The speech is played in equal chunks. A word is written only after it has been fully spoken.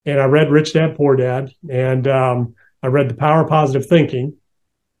and I read Rich Dad Poor Dad, and I read The Power of Positive Thinking.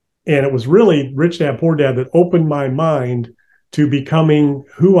 And it was really Rich Dad Poor Dad that opened my mind to becoming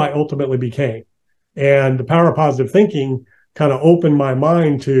who I ultimately became. And The Power of Positive Thinking kind of opened my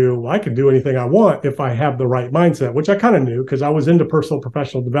mind to, well, I can do anything I want if I have the right mindset, which I kind of knew because I was into personal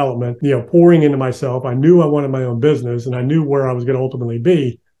professional development, pouring into myself. I knew I wanted my own business and I knew where I was going to ultimately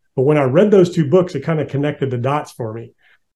be. But when I read those two books, it kind of connected the dots for me.